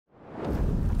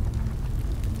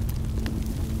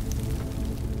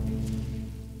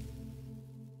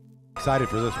excited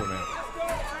for this one, man.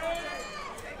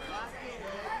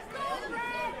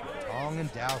 Tong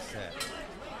and Dowset.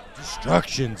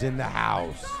 Destruction's in the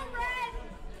house.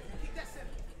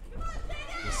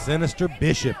 The Sinister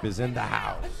Bishop is in the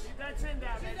house.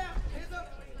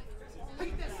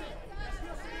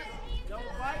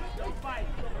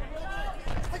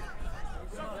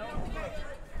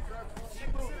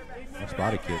 Nice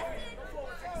body kick.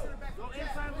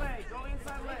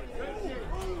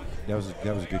 That was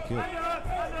a good kick.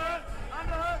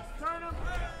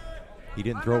 He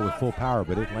didn't throw it with full power,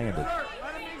 but it landed.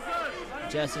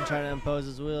 Justen trying to impose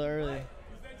his will early.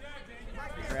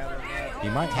 He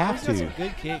might have to. Some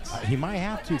good kicks. He might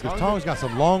have to because Tong's got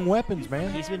some long weapons,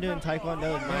 man. He's been doing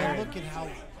Taekwondo and man, look at how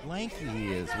lanky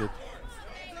he is. With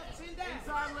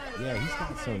yeah, he's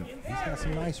got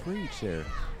some nice reach there.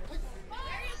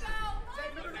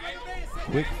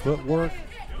 Quick footwork.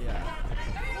 Yeah.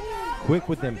 Quick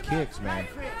with them kicks, man.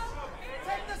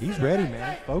 He's ready,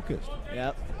 man. Focused.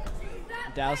 Yep.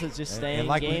 Dowset's just staying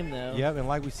in game, though. Yep, and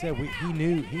like we said, he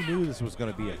knew this was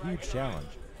going to be a huge challenge.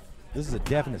 This is a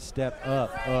definite step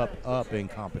up in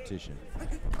competition.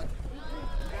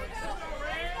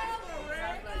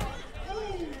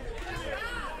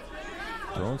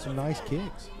 Throwing some nice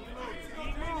kicks.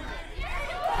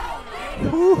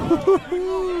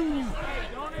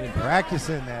 Been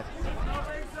practicing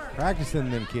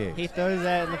them kicks. He throws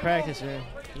that in the practice room.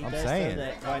 I'm saying throw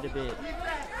that quite a bit.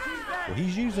 Well,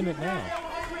 he's using it now.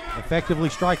 Effectively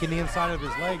striking the inside of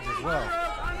his legs as well.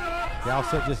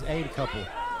 Dowset just ate a couple.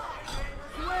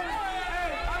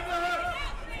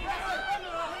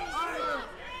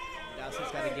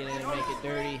 Dowset's got to get in and make it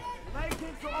dirty.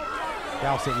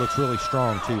 Dowset looks really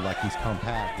strong too, like he's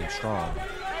compact and strong.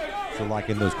 So like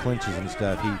in those clinches and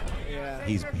stuff,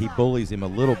 he bullies him a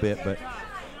little bit, but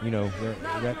you know,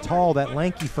 that tall, that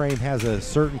lanky frame has a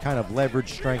certain kind of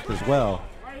leverage strength as well.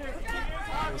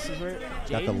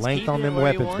 Got the length on them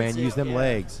weapons, man. Use them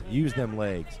legs. Use them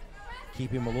legs.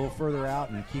 Keep him a little further out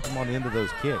and keep him on the end of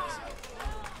those kicks.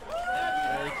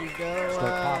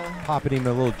 Start popping him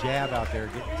a little jab out there,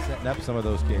 setting up some of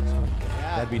those kicks.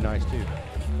 That'd be nice too.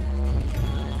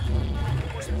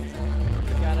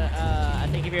 I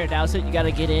think if you're a Dowset, you got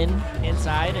to get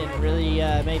inside and really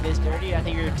make this dirty. I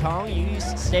think you're a Tong. You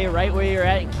stay right where you're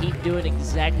at and keep doing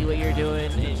exactly what you're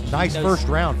doing. And nice first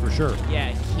round for sure.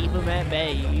 Yeah, keep them at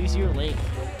bay. You use your length.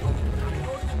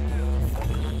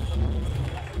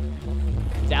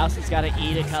 Dowset's got to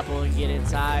eat a couple and get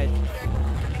inside.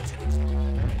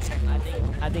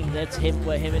 I think that's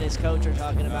what him and his coach are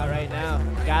talking about right now.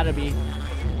 Gotta be.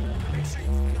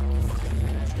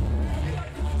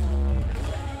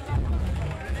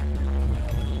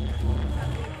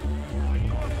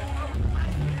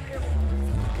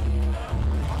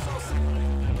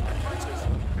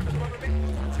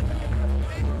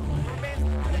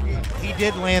 He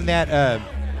did land that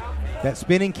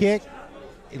spinning kick.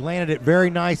 He landed it very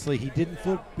nicely.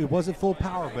 It wasn't full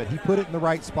power, but he put it in the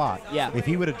right spot. Yeah. If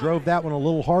he would have drove that one a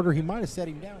little harder, he might have set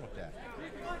him down with that.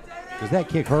 Because that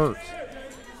kick hurts.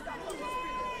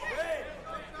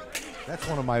 That's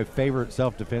one of my favorite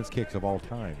self-defense kicks of all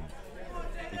time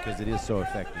because it is so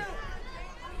effective.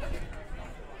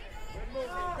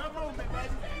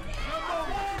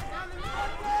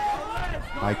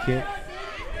 High kick.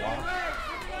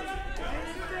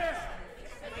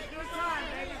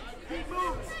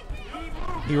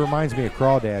 He reminds me of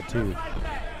Crawdad too.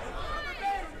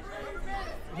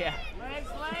 Yeah.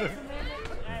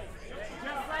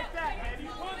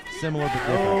 Similar but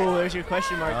different. Oh, there's your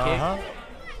question mark kick.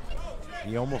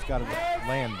 He almost got it to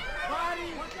land.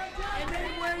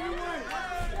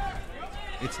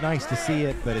 It's nice to see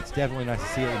it, but it's definitely nice to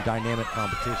see it in dynamic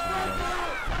competition. You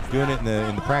know? Doing it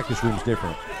in the practice room is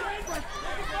different.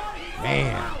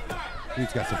 Man,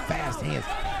 dude's got some fast hands.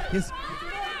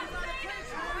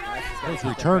 Those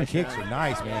return kicks are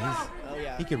nice, man.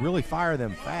 He could really fire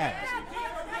them fast.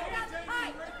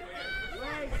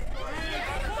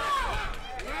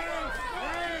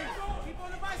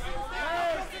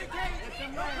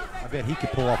 I bet he could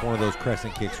pull off one of those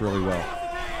crescent kicks really well.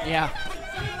 Yeah.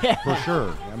 For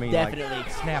sure. I mean, definitely.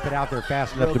 Like, snap it out there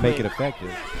fast enough to make it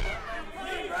effective.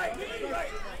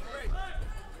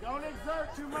 Don't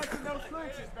exert too much in those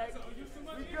clinches, baby.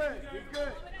 Be good. Be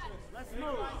good. Let's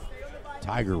move.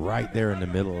 Tiger right there in the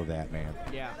middle of that, man.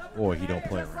 Yeah. Boy, he don't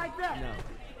play right. No.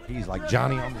 He's like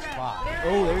Johnny on the spot.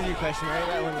 Oh, there's your question, right?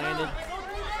 That one landed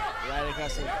right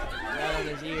across right on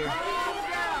his ear.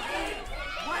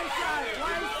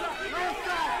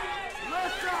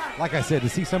 Like I said, to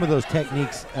see some of those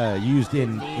techniques used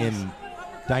in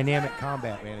dynamic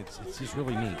combat, man, it's just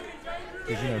really neat.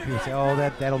 Because, you know, people say, oh,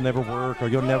 that'll never work, or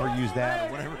you'll never use that,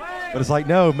 or whatever. But it's like,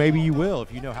 no, maybe you will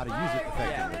if you know how to use it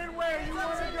effectively.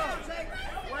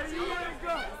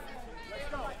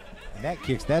 And that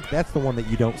kicks, that's the one that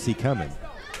you don't see coming.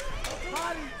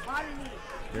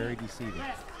 Very deceiving.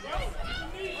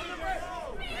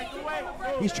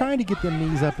 He's trying to get them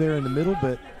knees up there in the middle,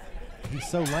 but he's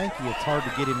so lanky, it's hard to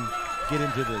get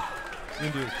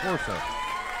into his torso.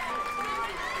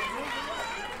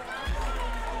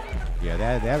 Yeah,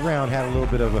 that round had a little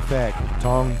bit of effect.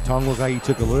 Tong looks like he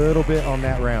took a little bit on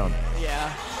that round.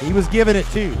 Yeah. He was giving it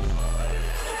too.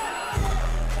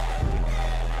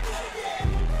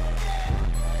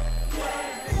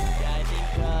 Yeah, I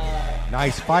think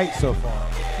nice fight so far.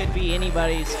 it could be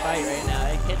anybody's fight right now.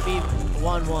 It could be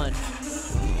 1-1.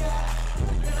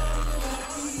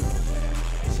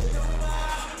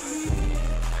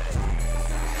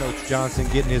 Coach Johnson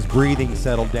getting his breathing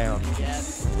settled down. Yeah.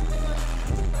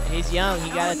 He's young.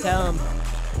 You got to tell him.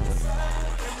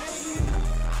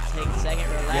 Take a second,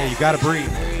 relax. Yeah, you got to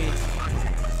breathe.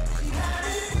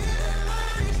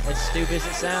 As stupid as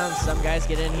it sounds, some guys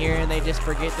get in here and they just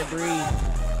forget to breathe.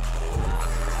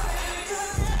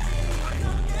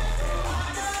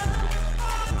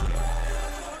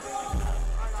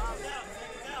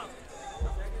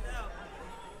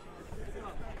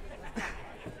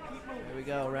 Here we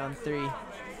go, round 3.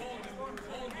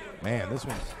 Man, this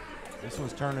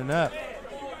one's turning up.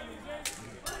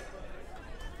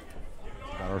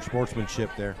 Got our sportsmanship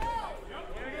there.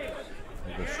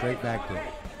 They go straight back to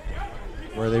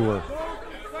where they were.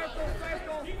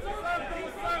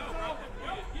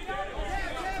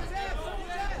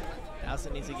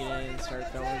 Dowset needs to get in and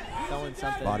start throwing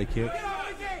something. Body kick.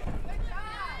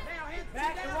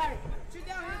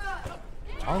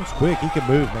 Tong's quick. He can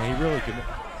move, man. He really can.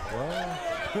 Well,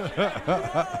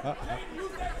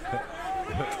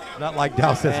 not like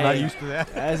Dowset's not used to that.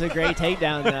 That was a great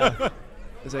takedown, though. It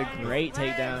was a great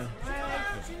takedown.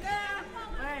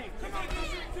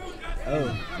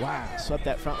 Oh, wow. Swept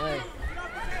that front leg.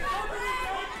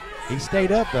 He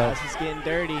stayed up, though. This is getting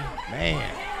dirty. Man.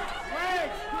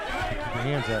 Keep your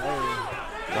hands up.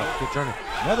 Oh. Good turn.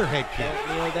 Another head kick.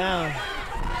 Don't kneel down.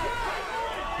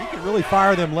 He can really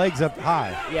fire them legs up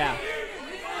high. Yeah.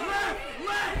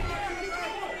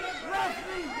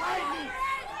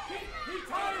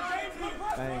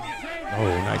 Bang.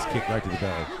 Oh, nice kick right to the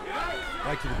belly.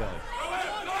 Right to the belly.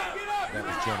 That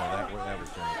was gentle. That was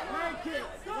gentle.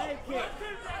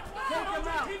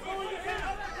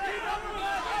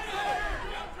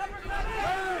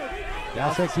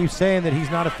 Dowset keeps saying that he's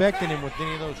not affecting him with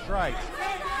any of those strikes.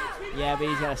 Yeah, but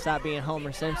he's got to stop being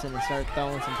Homer Simpson and start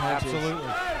throwing some punches. Absolutely.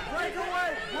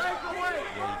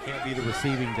 Yeah, you can't be the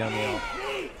receiving dummy out.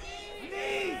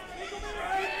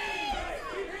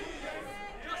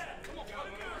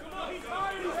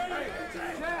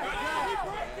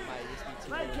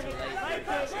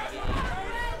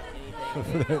 Go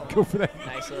for that. Go for that.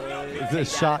 Nice little Is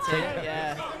this shot take?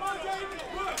 Yeah.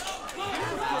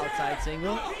 Outside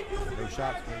single. No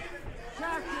shots, please.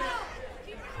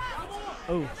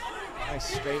 Oh, nice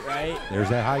straight right. There's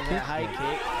that high And kick. that high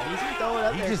kick. He can throw it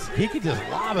up there. He could just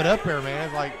lob it up there, man.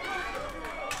 It's like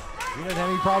he doesn't have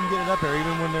any problem getting up there,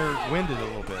 even when they're winded a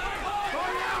little bit.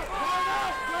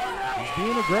 He's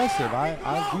being aggressive. I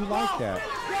do like that.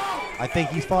 I think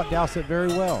he's fought Dowset very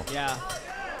well. Yeah.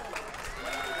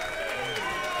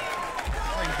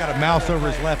 He's got a mouse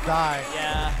over his left eye.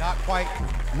 Yeah.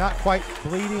 Not quite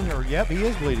bleeding, or yep, he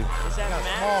is bleeding. Is that got a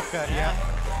Matt? small cut, yeah.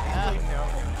 He's bleeding now.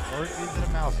 Or is it a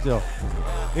mouse still?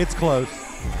 It's close.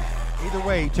 Either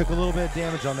way, he took a little bit of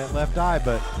damage on that left eye,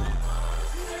 but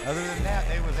other than that,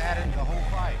 they was at it the whole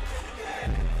fight.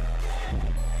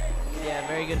 Yeah,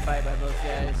 very good fight by both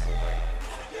guys.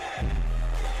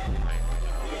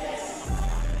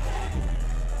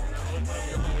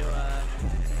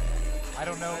 I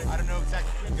don't know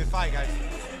exactly. Good fight, guys.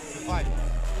 Good fight.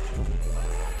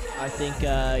 I think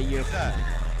you're.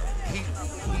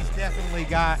 He's definitely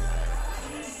got.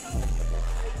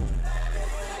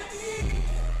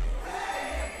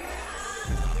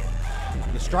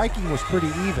 The striking was pretty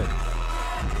even.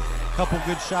 Couple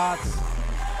good shots.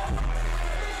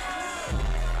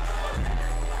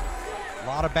 A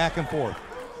lot of back and forth.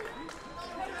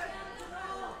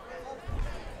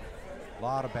 A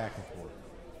lot of back and forth.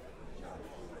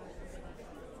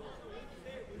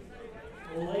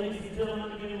 Well, ladies and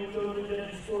gentlemen, again, we'll go to the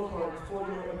judges' scorecards for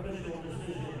your official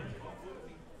decision.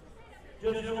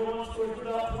 Judge number 1 scores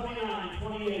about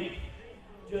 29-28.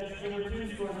 Judge number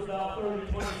 2 scores about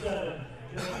 30-27.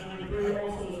 Judge number 3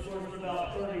 also scores about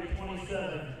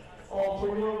 30-27. All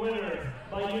for your winner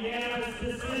by unanimous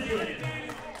decision.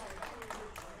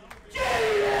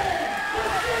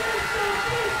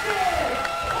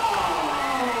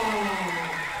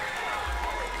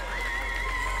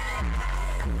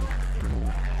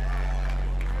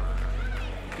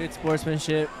 Good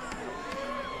sportsmanship.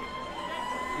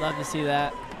 Love to see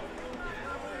that.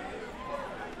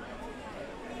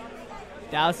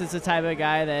 Dowset's the type of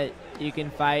guy that you can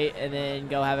fight and then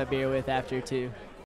go have a beer with after too.